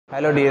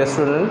Hello dear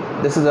student,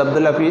 this is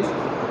Abdul Hafeez.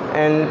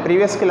 In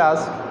previous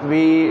class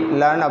we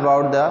learned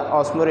about the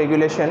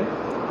osmoregulation.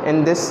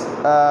 In this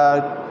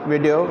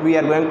video we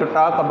are going to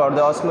talk about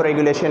the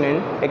osmoregulation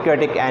in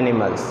aquatic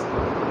animals.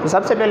 तो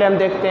सबसे पहले हम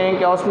देखते हैं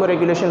कि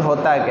osmoregulation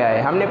होता क्या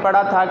है। हमने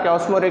पढ़ा था कि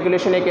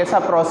ऑस्मोरेगुलेशन एक ऐसा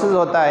प्रोसेस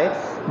होता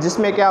है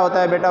जिसमें क्या होता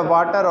है बेटा,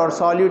 वाटर और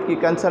सॉल्यूट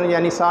की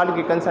यानी साल्ट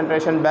की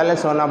कंसंट्रेशन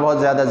बैलेंस होना बहुत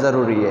ज़्यादा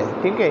ज़रूरी है।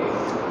 ठीक है,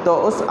 तो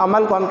उस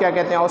अमल को हम क्या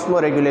कहते हैं,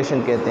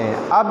 ऑस्मोरेगुलेशन कहते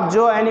हैं। अब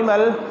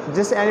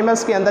जिस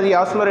एनिमल्स के अंदर ये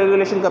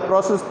ऑस्मोरेगुलेशन का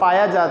प्रोसेस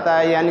पाया जाता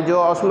है, यानी जो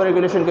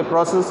ऑस्मोरेगुलेशन के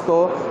प्रोसेस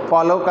को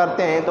फॉलो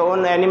करते हैं, तो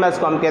उन एनिमल्स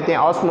को हम कहते हैं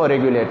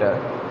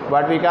ऑस्मोरेगुलेटर,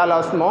 व्हाट वी कॉल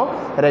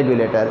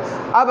ऑस्मोरेगुलेटर।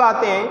 अब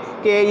आते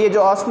हैं कि ये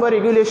जो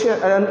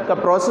ऑस्मोरेगुलेशन का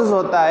प्रोसेस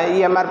होता है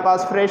ये हमारे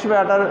पास फ्रेश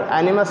वाटर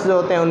एनिमल्स जो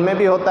होते हैं उनमें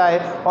भी होता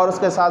है और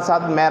उसके साथ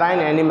साथ मैराइन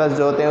एनिमल्स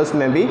जो होते हैं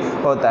उसमें भी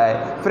होता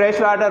है।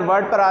 फ्रेश वाटर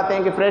वर्ड पर आते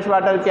हैं कि फ्रेश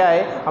वाटर क्या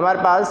है, हमारे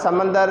पास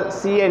समंदर,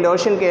 सी एंड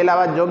ओशन के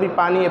अलावा जो भी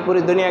पानी है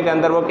पूरी दुनिया के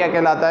अंदर वो क्या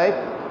कहलाता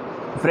है,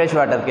 फ्रेश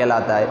वाटर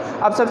कहलाता है।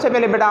 अब सबसे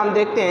पहले बेटा हम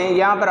देखते हैं,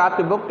 यहाँ पर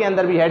आपकी बुक के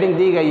अंदर भी हेडिंग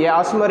दी गई है,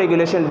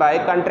 osmoregulation bye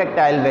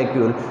contractile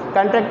vacuole.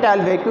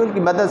 Contractile vacuole की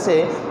मदद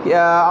से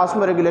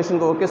ऑस्मोरेगुलेशन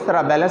को वो किस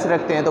तरह बैलेंस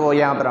रखते हैं, तो वो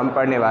यहाँ पर हम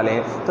पढ़ने वाले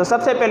हैं। तो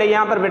सबसे पहले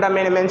यहाँ पर बेटा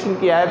मैंने मेंशन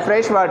किया है,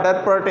 fresh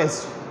water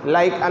protist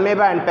like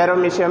amoeba and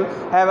paramecium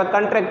have a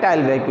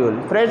contractile vacuole.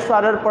 Fresh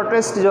water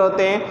protist जो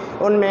होते हैं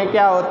उनमें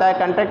क्या होता है,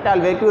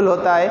 कंट्रैक्टाइल वैक्यूल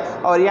होता है।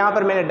 और यहाँ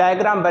पर मैंने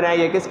डायग्राम बनाई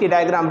है, किसकी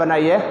डायग्राम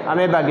बनाई है,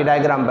 अमेबा की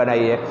डायग्राम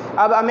बनाई है।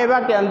 अब अमेबा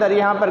के अंदर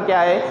यहाँ पर क्या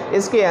है,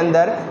 इसके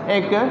अंदर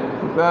एक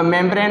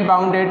मेम्ब्रेन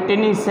बाउंडेड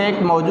टिनी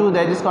सेक मौजूद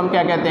है जिसको हम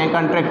क्या कहते हैं,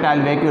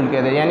 कंट्रैक्टाइल वैक्यूल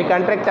कहते हैं। यानी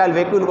कंट्रैक्टाइल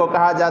वैक्यूल को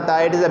कहा जाता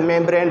है, it is a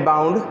membrane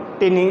bound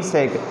टिनी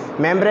sec.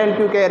 Membrane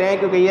क्यों कह रहे हैं,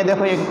 क्योंकि ये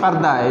देखो एक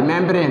पर्दा है,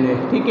 मेम्ब्रेन है,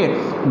 ठीक है,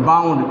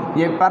 बाउंड,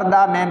 ये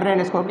पर्दा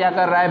मेम्ब्रेन इसको क्या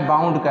कर रहा है,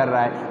 बाउंड कर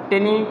रहा है।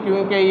 टिनी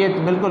क्योंकि ये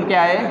बिल्कुल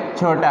क्या है,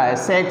 छोटा है।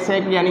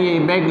 सेक यानी ये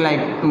बैग लाइक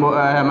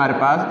हमारे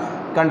पास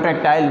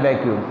कंट्रैक्टाइल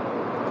वैक्यूल।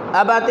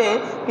 अब आते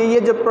हैं कि ये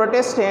जो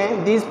प्रोटिस्ट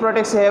हैं, these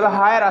protist have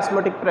higher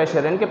osmotic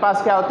pressure, इनके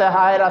पास क्या होता है,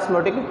 हायर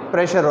ऑस्मोटिक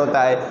प्रेशर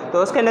होता है। तो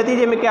उसके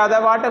नतीजे में क्या होता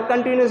है, water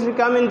continuously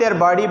come in their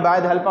body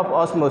by the help of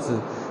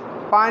osmosis.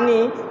 पानी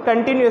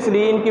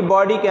कंटिन्यूसली इनकी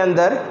बॉडी के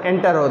अंदर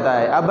एंटर होता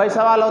है। अब भाई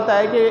सवाल होता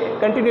है कि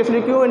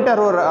कंटिन्यूसली क्यों एंटर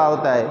हो रहा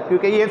होता है,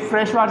 क्योंकि ये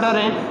फ्रेश वाटर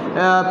हैं,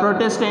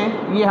 प्रोटिस्ट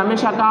हैं, ये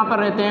हमेशा कहाँ पर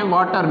रहते हैं,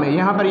 वाटर में।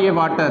 यहाँ पर ये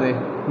वाटर है,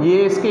 ये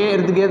इसके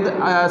इर्द गिर्द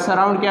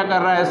सराउंड क्या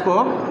कर रहा है, इसको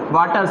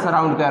वाटर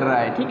सराउंड कर रहा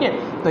है। ठीक है,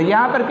 तो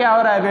यहाँ पर क्या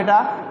हो रहा है बेटा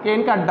कि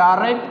इनका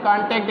डायरेक्ट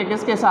कांटेक्ट है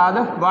किसके साथ,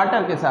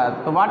 वाटर के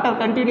साथ। तो वाटर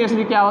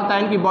कंटिन्यूसली क्या होता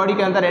है, इनकी बॉडी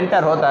के अंदर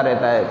एंटर होता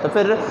रहता है। तो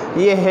फिर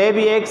ये है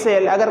भी एक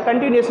सेल, अगर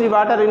कंटिन्यूसली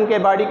वाटर इनके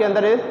बॉडी के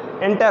अंदर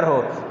एंटर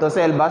हो तो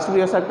सेल बस्ट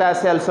भी हो सकता है,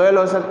 सेल सोयल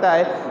हो सकता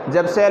है।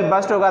 जब सेल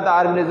बस्ट होगा तो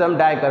ऑर्गेनिज्म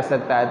डाई कर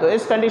सकता है। तो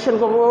इस कंडीशन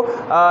को वो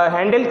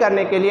हैंडल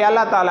करने के लिए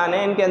अल्लाह ताला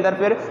ने इनके अंदर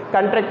फिर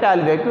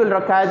कंट्रैक्टाइल वैक्यूल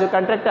रखा है। जो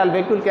कंट्रैक्टाइल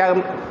वैक्यूल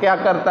क्या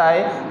करता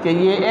है कि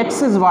ये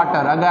एक्सेस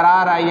वाटर अगर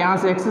आ रहा है, यहाँ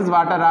से एक्सेस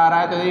वाटर आ रहा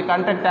है, तो ये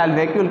कंट्रैक्टाइल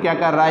वैक्यूल क्या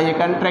कर रहा है, ये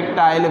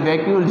कंट्रैक्टाइल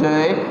वैक्यूल जो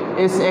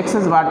है इस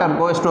एक्सेस वाटर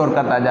को स्टोर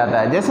करता जाता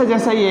है। जैसे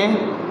जैसे ये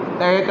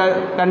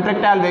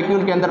कंट्रैक्टाइल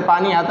वैक्यूल के अंदर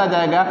पानी आता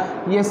जाएगा,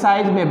 ये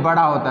साइज़ में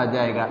बड़ा होता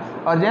जाएगा,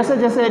 और जैसे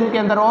जैसे इनके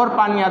अंदर और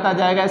पानी आता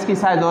जाएगा इसकी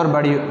साइज़ और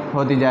बड़ी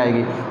होती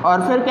जाएगी।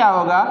 और फिर क्या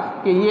होगा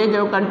कि ये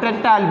जो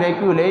कंट्रैक्टाइल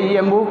वैक्यूल है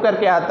ये मूव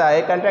करके आता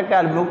है,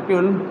 कंट्रैक्टाइल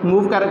वैक्यूल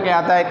मूव करके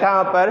आता है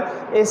कहाँ पर,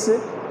 इस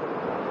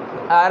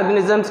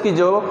ऑर्गेनिजम्स की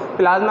जो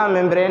प्लाज्मा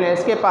मेम्ब्रेन है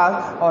इसके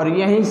पास, और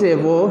यहीं से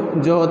वो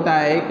जो होता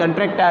है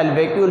कंट्रैक्टाइल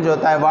वैक्यूल जो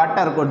होता है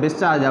वाटर को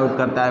डिस्चार्ज आउट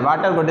करता है।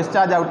 वाटर को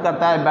डिस्चार्ज आउट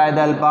करता है by the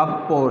help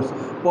of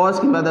pores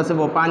की मदद से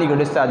वो पानी को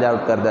डिस्चार्ज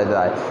आउट कर देता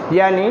है।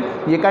 यानी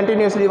ये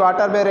कंटिन्यूसली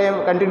वाटर में रहे,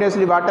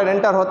 कंटिन्यूसली वाटर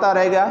एंटर होता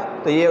रहेगा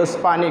तो ये उस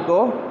पानी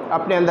को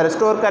अपने अंदर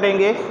स्टोर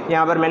करेंगे।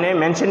 यहाँ पर मैंने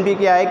मेंशन भी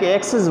किया है कि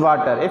excess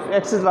water, if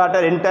excess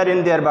water enter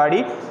in their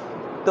body,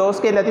 तो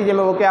उसके नतीजे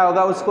में वो क्या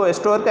होगा, उसको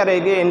स्टोर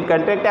करेंगे इन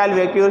कंट्रैक्टाइल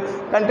वैक्यूल।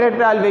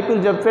 कंट्रैक्टाइल वैक्यूल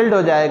जब फिल्ड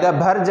हो जाएगा,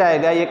 भर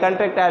जाएगा, ये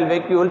कंट्रैक्टाइल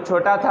वैक्यूल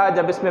छोटा था,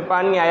 जब इसमें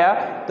पानी आया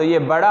तो ये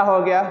बड़ा हो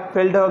गया,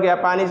 फिल्ड हो गया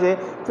पानी से,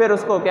 फिर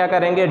उसको क्या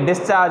करेंगे,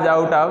 discharge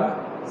out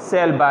of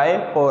cell bye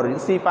पोर,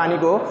 इसी पानी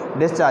को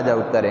डिस्चार्ज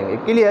आउट करेंगे।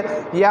 क्लियर,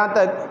 यहाँ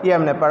तक ये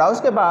हमने पढ़ा।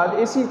 उसके बाद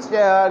इसी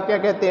क्या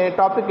कहते हैं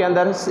टॉपिक के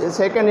अंदर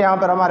सेकंड यहाँ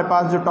पर हमारे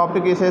पास जो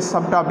टॉपिक है,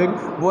 सब टॉपिक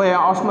वो है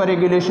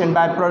osmoregulation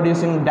by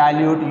producing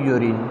dilute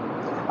urine.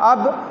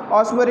 अब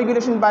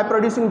osmoregulation by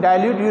producing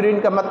dilute urine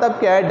का मतलब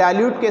क्या है,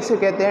 डाइल्यूट कैसे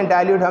कहते हैं,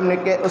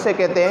 डाइल्यूट उसे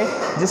कहते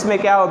हैं जिसमें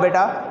क्या हो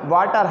बेटा,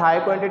 वाटर हाई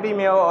क्वांटिटी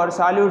में हो और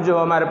सॉल्यूट जो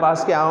हमारे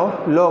पास क्या हो,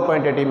 लो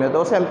क्वांटिटी में,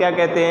 तो उसे हम क्या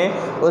कहते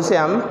हैं, उसे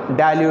हम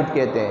डाइल्यूट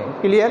कहते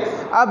हैं। क्लियर।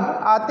 अब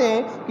आते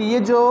हैं कि ये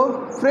जो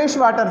फ्रेश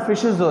वाटर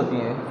फिशेज़ होती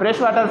हैं,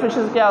 फ्रेश वाटर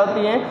फिशेज़ क्या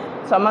होती हैं,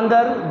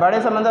 समंदर, बड़े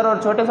समंदर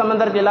और छोटे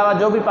समंदर के अलावा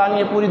जो भी पानी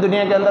है पूरी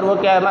दुनिया के अंदर वो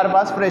क्या है, हमारे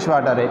पास फ्रेश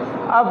वाटर है।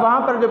 अब वहाँ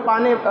पर जो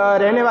पानी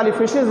रहने वाली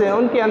फिशेज़ हैं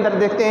उनके अंदर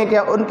देखते हैं कि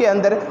उनके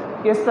अंदर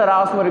किस तरह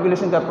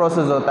ऑस्मोरेगुलेशन का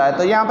प्रोसेस होता है।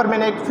 तो यहाँ पर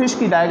मैंने एक फ़िश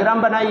की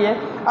डायग्राम बनाई है।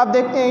 अब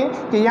देखते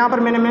हैं कि यहाँ पर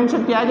मैंने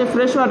मेंशन किया है कि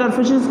फ्रेश वाटर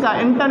फिशेज़ का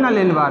इंटरनल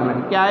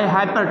एनवायरनमेंट क्या है,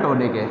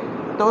 हाइपरटोनिक है।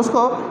 तो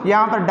उसको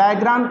यहाँ पर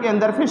डायग्राम के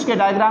अंदर, फिश के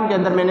डायग्राम के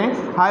अंदर मैंने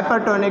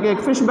हाइपरटोनिक एक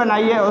फ़िश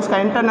बनाई है, उसका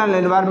इंटरनल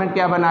एनवायरनमेंट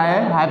क्या बनाया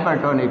है,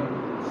 हाइपरटोनिक।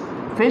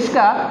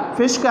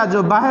 फिश का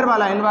जो बाहर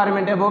वाला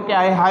एनवायरनमेंट है वो क्या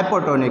है,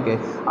 हाइपोटोनिक है।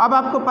 अब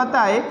आपको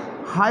पता है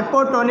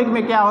हाइपोटोनिक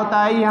में क्या होता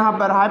है, यहाँ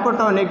पर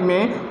हाइपोटोनिक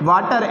में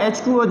वाटर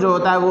H2O जो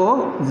होता है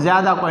वो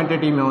ज़्यादा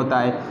क्वांटिटी में होता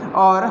है,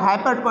 और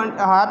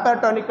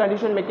हाइपरटोनिक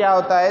कंडीशन में क्या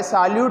होता है,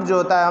 सॉल्यूट जो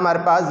होता है हमारे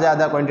पास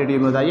ज़्यादा क्वांटिटी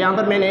में होता है। यहाँ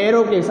पर मैंने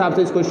एरो के हिसाब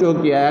से इसको शो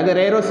किया है। अगर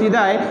एरो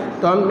सीधा है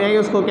तो मैं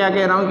उसको क्या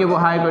कह रहा हूँ कि वो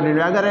हाई क्वांटिटी,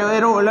 अगर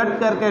एरो उलट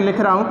करके लिख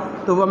रहा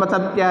हूँ तो वो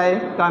मतलब क्या है,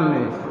 कम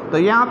है। तो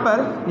यहाँ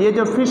पर ये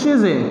जो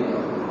फिशेज़ हैं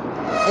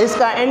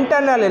इसका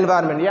इंटरनल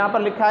एनवायरनमेंट यहाँ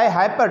पर लिखा है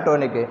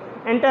हाइपरटोनिक है।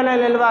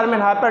 इंटरनल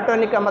एनवायरनमेंट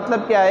हाइपरटोनिक का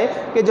मतलब क्या है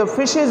कि जो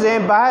फिशेज़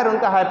हैं बाहर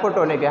उनका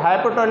हाइपोटोनिक है।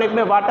 हाइपोटोनिक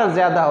में वाटर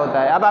ज़्यादा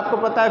होता है। अब आपको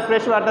पता है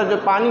फ्रेश वाटर जो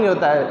पानी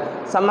होता है,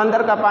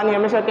 समंदर का पानी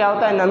हमेशा क्या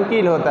होता है,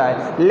 नमकीन होता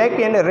है,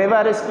 लेकिन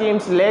रिवर,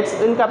 स्ट्रीम्स,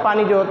 लेक्स, इनका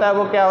पानी जो होता है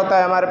वो क्या होता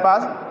है, हमारे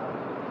पास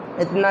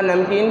इतना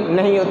नमकीन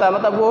नहीं होता,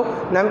 मतलब वो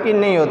नमकीन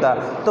नहीं होता।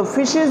 तो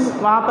फिशेज़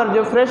वहाँ पर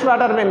जो फ्रेश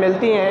वाटर में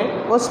मिलती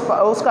हैं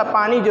उसका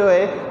पानी जो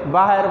है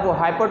बाहर वो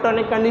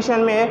हाइपोटोनिक कंडीशन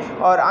में है,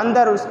 और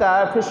अंदर उसका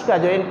फिश का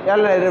जो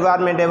इंटरनल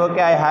एनवायरनमेंट है वो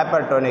क्या है,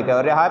 हाइपरटोनिक है।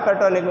 और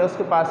हाइपरटोनिक में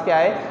उसके पास क्या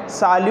है,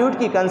 सॉल्यूट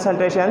की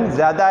कंसंट्रेशन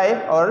ज़्यादा है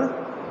और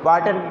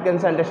वाटर की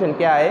कंसंट्रेशन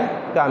क्या है,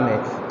 कम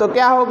है। तो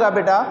क्या होगा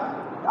बेटा,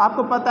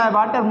 आपको पता है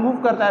वाटर मूव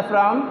करता है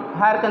from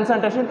higher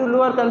concentration to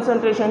lower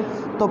concentration,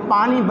 तो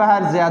पानी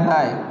बाहर ज़्यादा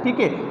है, ठीक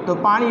है, तो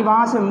पानी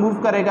वहाँ से मूव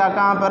करेगा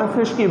कहाँ पर,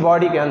 फिश की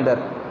बॉडी के अंदर,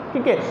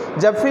 ठीक है।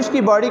 जब फिश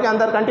की बॉडी के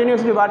अंदर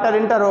कंटिन्यूसली वाटर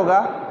इंटर होगा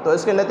तो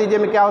इसके नतीजे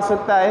में क्या हो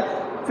सकता है,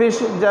 फिश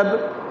जब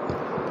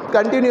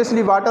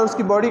कंटिन्यूसली वाटर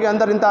उसकी बॉडी के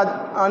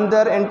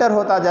अंदर एंटर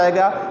होता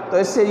जाएगा तो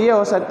इससे ये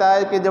हो सकता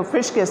है कि जो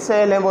फिश के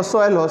सेल हैं वो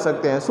सोयल हो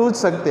सकते हैं, सूज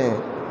सकते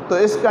हैं। तो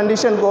इस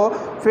कंडीशन को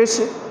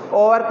फिश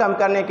ओवरकम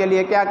करने के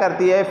लिए क्या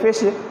करती है,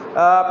 फिश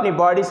अपनी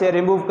बॉडी से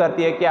रिमूव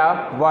करती है क्या,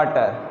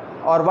 वाटर।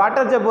 और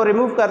वाटर जब वो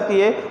रिमूव करती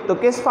है तो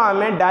किस फॉर्म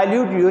में,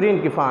 डाइल्यूट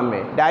यूरिन की फॉर्म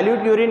में।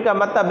 डाइल्यूट यूरिन का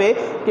मतलब है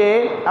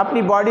कि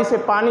अपनी बॉडी से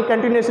पानी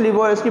कंटिन्यूसली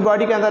वो उसकी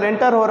बॉडी के अंदर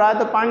एंटर हो रहा है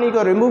तो पानी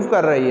को रिमूव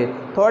कर रही है।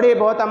 थोड़े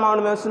बहुत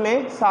अमाउंट में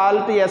उसमें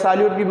साल्ट या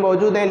सॉल्यूट भी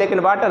मौजूद हैं, लेकिन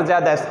वाटर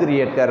ज़्यादा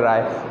एक्सक्रिएट कर रहा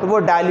है, तो वो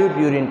डाइल्यूट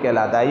यूरिन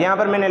कहलाता है। यहाँ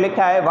पर मैंने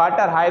लिखा है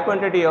वाटर हाई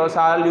क्वान्टिटी हो,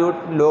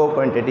 सॉल्यूट लो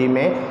क्वान्टिटी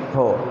में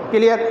हो।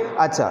 क्लियर।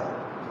 अच्छा,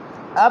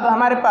 अब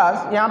हमारे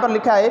पास यहाँ पर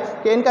लिखा है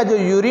कि इनका जो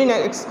यूरिन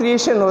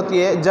एक्सक्रिएशन होती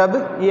है,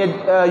 जब ये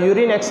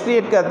यूरिन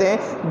एक्सक्रिएट करते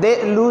हैं they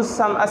lose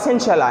some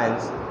essential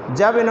ions.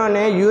 जब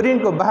इन्होंने यूरिन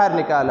को बाहर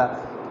निकाला,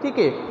 ठीक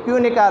है, क्यों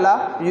निकाला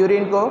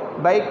यूरिन को,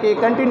 भाई कि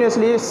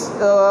कंटिन्यूसली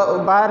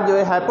बाहर जो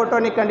है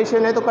हाइपोटोनिक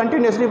कंडीशन है तो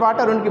कंटिन्यूसली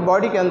वाटर उनकी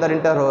बॉडी के अंदर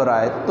इंटर हो रहा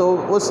है, तो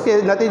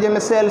उसके नतीजे में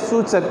सेल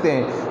सूज सकते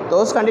हैं। तो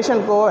उस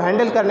कंडीशन को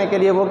हैंडल करने के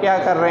लिए वो क्या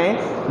कर रहे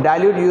हैं,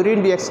 डाइल्यूट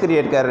यूरिन भी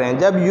एक्सक्रिएट कर रहे हैं।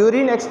 जब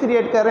यूरिन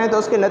एक्सक्रिएट कर रहे हैं तो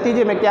उसके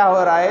नतीजे में क्या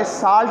हो रहा है,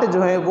 साल्ट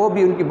जो है वो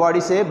भी उनकी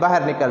बॉडी से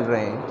बाहर निकल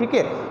रहे हैं, ठीक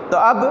है। तो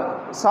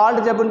अब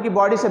साल्ट जब उनकी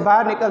बॉडी से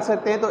बाहर निकल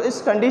सकते हैं तो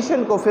इस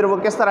कंडीशन को फिर वो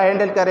किस तरह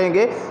हैंडल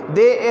करेंगे,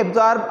 they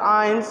absorb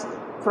ions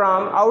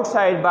from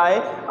outside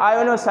bye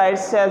आयोनोसाइड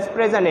cells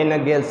present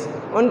in gills.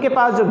 उनके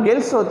पास जो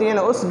गिल्स होती हैं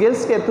ना, उस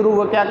गिल्स के थ्रू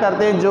वो क्या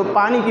करते हैं, जो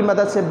पानी की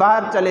मदद से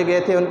बाहर चले गए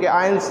थे उनके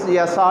आयंस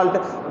या साल्ट,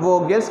 वो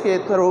गिल्स के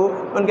थ्रू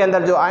उनके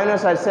अंदर जो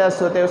आयोनोसाइड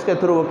सेल्स होते हैं उसके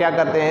थ्रू वो क्या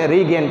करते हैं,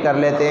 रीगेन कर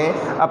लेते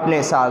हैं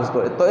अपने साल्ट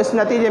को। तो इस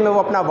नतीजे में वो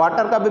अपना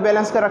वाटर का भी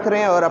बैलेंस कर रख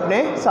रहे हैं और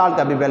अपने साल्ट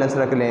का भी बैलेंस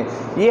रख रहे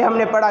हैं। ये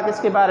हमने पढ़ा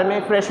किसके बारे में,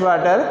 फ्रेश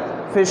वाटर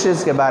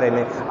फिशेस के बारे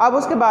में। अब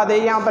उसके बाद है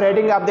यहाँ पर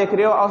हेडिंग आप देख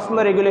रहे हो,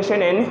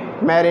 ऑस्मोरेगुलेशन इन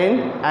मैरीन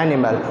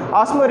एनिमल।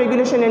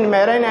 ऑस्मोरेगुलेशन इन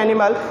मैरीन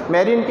एनिमल,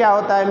 मैरीन क्या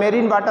होता है,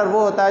 मैरीन वाटर वो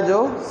होता है जो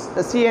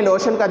सी एंड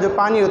ओशन का जो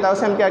पानी होता है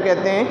उसे हम क्या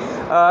कहते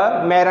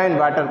हैं, मैराइन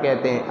वाटर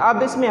कहते हैं।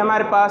 अब इसमें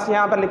हमारे पास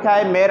यहाँ पर लिखा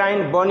है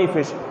marine bony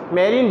fish.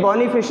 Marine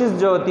bony fishes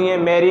जो होती हैं,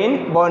 मैरीन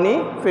बोनी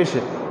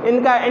फिश,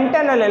 इनका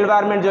इंटरनल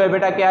एनवायरनमेंट जो है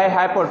बेटा क्या है,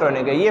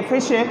 हाइपोटोनिक है। ये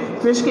फिश है,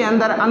 फिश के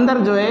अंदर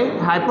जो है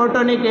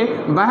हाइपोटोनिक है,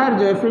 बाहर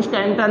जो है फिश का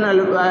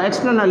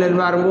एक्सटर्नल एनवायरनमेंट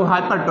वो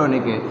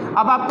हाइपरटोनिक है।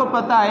 अब आपको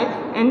पता है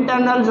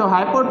इंटरनल जो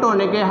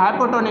हाइपोटोनिक है,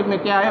 हाइपोटोनिक में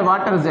क्या है,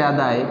 वाटर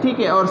ज़्यादा है, ठीक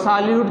है, और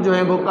सॉल्यूट जो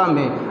है वो कम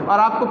है। और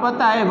आपको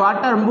पता है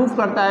वाटर मूव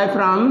करता है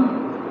from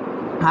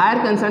higher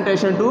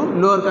concentration to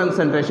lower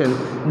concentration.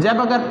 जब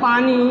अगर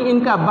पानी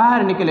इनका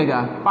बाहर निकलेगा,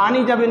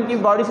 पानी जब इनकी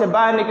बॉडी से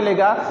बाहर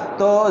निकलेगा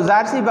तो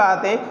जाहिर सी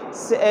बात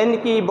है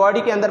इनकी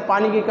बॉडी के अंदर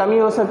पानी की कमी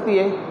हो सकती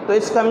है। तो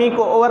इस कमी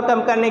को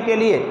ओवरकम करने के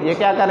लिए ये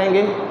क्या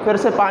करेंगे, फिर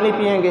से पानी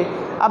पिएंगे।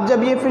 अब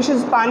जब ये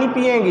फिशेस पानी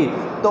पिएंगी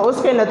तो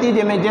उसके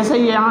नतीजे में जैसे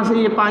ही यहाँ से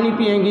ये पानी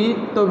पिएंगी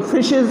तो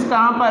फिशेस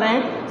कहाँ पर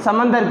हैं,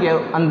 समंदर के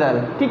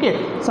अंदर, ठीक है।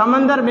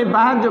 समंदर में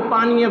बाहर जो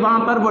पानी है वहाँ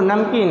पर वो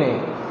नमकीन है,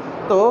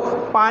 तो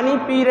पानी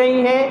पी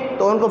रही हैं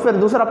तो उनको फिर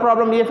दूसरा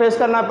प्रॉब्लम ये फेस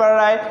करना पड़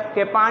रहा है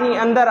कि पानी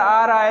अंदर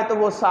आ रहा है तो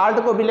वो साल्ट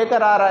को भी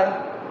लेकर आ रहा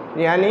है।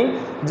 यानी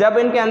जब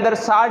इनके अंदर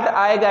साल्ट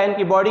आएगा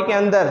इनकी बॉडी के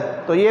अंदर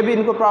तो ये भी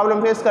इनको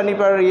प्रॉब्लम फेस करनी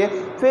पड़ रही है।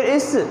 फिर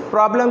इस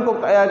प्रॉब्लम को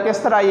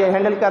किस तरह ये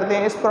हैंडल करते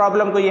हैं, इस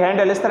प्रॉब्लम को ये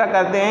हैंडल इस तरह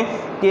करते हैं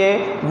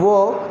कि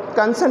वो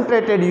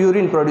कंसनट्रेटेड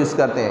यूरिन प्रोड्यूस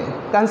करते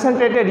हैं।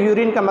 कंसनट्रेटेड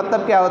यूरिन का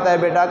मतलब क्या होता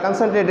है बेटा,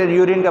 कंसनट्रेटेड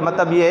यूरिन का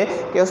मतलब ये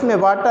है कि उसमें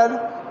वाटर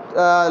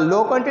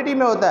लो क्वांटिटी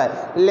में होता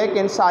है,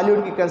 लेकिन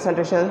सॉल्यूट की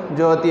कंसंट्रेशन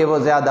जो होती है वो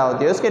ज़्यादा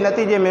होती है। उसके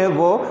नतीजे में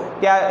वो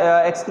क्या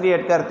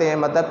एक्सक्रिएट करते हैं,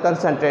 मतलब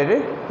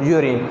कंसनट्रेटेड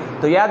यूरिन।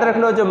 तो याद रख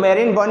लो, जो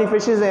मैरीन बॉनी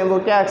फिशेज़ हैं वो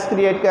क्या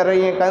एक्सक्रिएट कर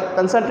रही हैं,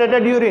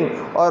 कंसनट्रेटेड यूरिन।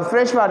 और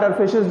फ्रेश वाटर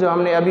फिशेज़ जो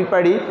हमने अभी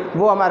पढ़ी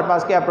वो हमारे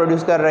पास क्या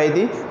प्रोड्यूस कर रही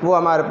थी, वो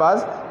हमारे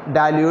पास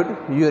डाइल्यूट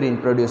यूरिन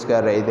प्रोड्यूस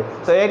कर रही थी।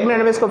 तो एक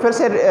मिनट में इसको फिर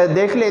से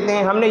देख लेते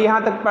हैं। हमने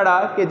यहाँ तक पढ़ा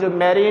कि जो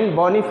मैरीन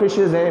बॉनी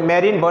फिशेज़ हैं,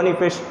 मैरीन बॉनी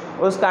फिश,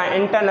 उसका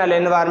इंटरनल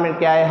एनवायरनमेंट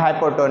क्या है,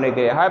 हाइपोटोनिक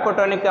है।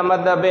 हाइपोटोनिक का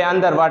मतलब है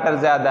अंदर वाटर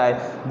ज़्यादा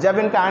है। जब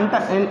इनका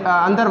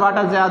अंदर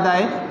वाटर ज़्यादा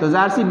है तो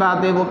ज़ाहिर सी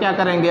बात है वो क्या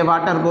करेंगे,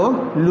 वाटर को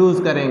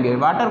लूज़ करेंगे।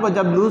 वाटर को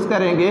जब लूज़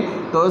करेंगे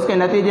तो उसके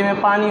नतीजे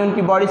में पानी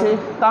उनकी बॉडी से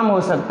कम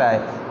हो सकता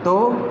है। तो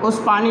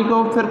उस पानी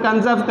को फिर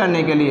कंजर्व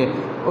करने के लिए,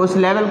 उस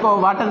लेवल को,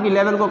 वाटर की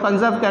लेवल को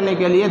कंजर्व करने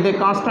के लिए दे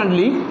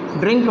कॉन्स्टेंटली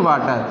ड्रिंक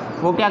वाटर।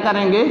 वो क्या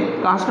करेंगे,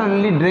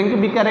 कॉन्स्टेंटली ड्रिंक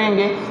भी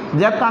करेंगे।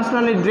 जब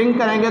कॉन्स्टेंटली ड्रिंक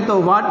करेंगे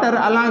तो water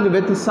along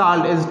with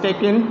salt is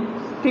taken,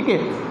 ठीक है।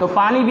 तो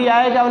पानी भी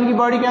आएगा उनकी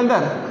बॉडी के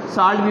अंदर,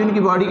 साल्ट भी उनकी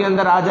बॉडी के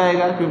अंदर आ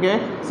जाएगा,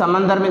 क्योंकि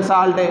समंदर में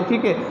साल्ट है,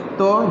 ठीक है।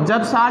 तो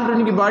जब साल्ट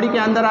उनकी बॉडी के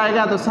अंदर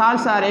आएगा तो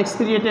salts are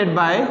एक्सक्रिएटेड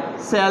bye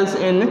sales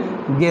in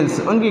gills.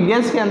 उनकी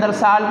गिल्स के अंदर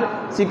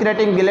साल्ट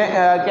सीक्रेटिंग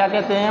क्या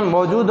कहते हैं,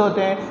 मौजूद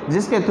होते हैं,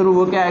 जिसके थ्रू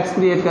वो क्या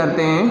एक्सक्रिएट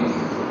करते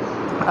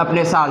हैं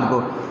अपने साल्ट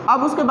को।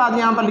 अब उसके बाद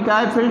यहाँ पर लिखा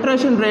है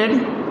filtration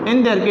rate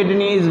in their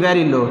kidney is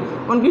very low.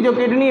 उनकी जो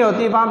किडनी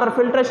होती है वहाँ पर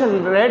फिल्ट्रेशन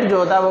रेट जो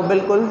होता है वो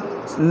बिल्कुल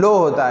लो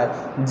होता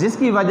है,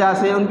 जिसकी वजह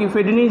से उनकी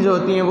किडनीज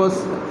होती हैं वो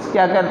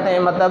क्या करते हैं,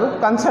 मतलब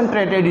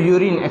कंसनट्रेटेड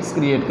यूरिन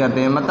एक्सक्रिएट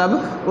करते हैं।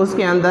 मतलब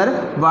उसके अंदर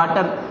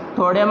वाटर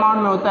थोड़े अमाउंट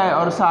में होता है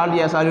और साल्ट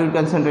या सॉल्यूट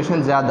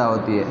कंसनट्रेशन ज़्यादा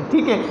होती है,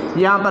 ठीक है।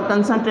 यहाँ पर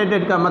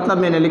कंसनट्रेटेड का मतलब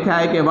मैंने लिखा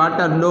है कि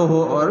वाटर लो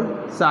हो और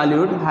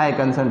सॉल्यूट हाई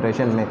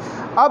कंसनट्रेशन में।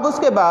 अब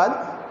उसके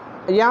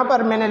बाद यहाँ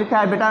पर मैंने लिखा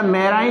है बेटा,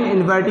 marine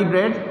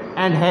invertebrate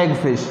and Hag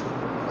fish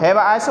have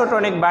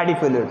isotonic body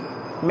fluid.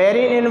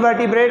 Marine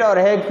invertebrate और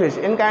हैग फिश,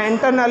 इनका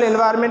internal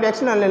environment,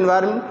 external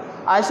environment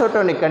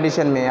isotonic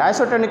condition में है।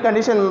 आइसोटोनिक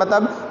कंडीशन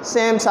मतलब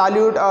सेम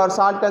सॉल्यूट और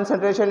साल्ट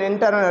कंसंट्रेशन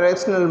इंटरनल और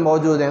एक्सटर्नल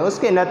मौजूद हैं।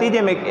 उसके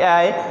नतीजे में क्या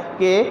है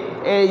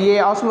कि ये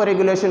ऑस्मो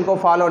रेगुलेशन को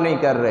फॉलो नहीं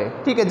कर रहे,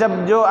 ठीक है।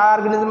 जब जो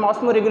ऑर्गेनिज्म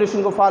ऑस्मो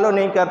रेगुलेशन को फॉलो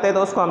नहीं करते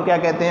तो उसको हम क्या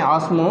कहते हैं,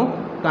 ऑस्मो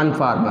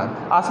कन्फार्मर।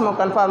 ऑस्मो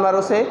कन्फार्मर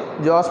उसे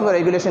जो ऑस्मो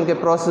रेगुलेशन के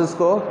प्रोसेस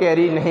को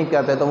कैरी नहीं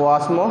करते तो वो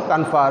ऑस्मो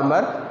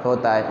कन्फार्मर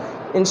होता है।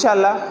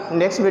 इंशाल्लाह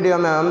नेक्स्ट वीडियो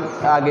में हम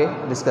आगे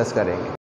डिस्कस करेंगे।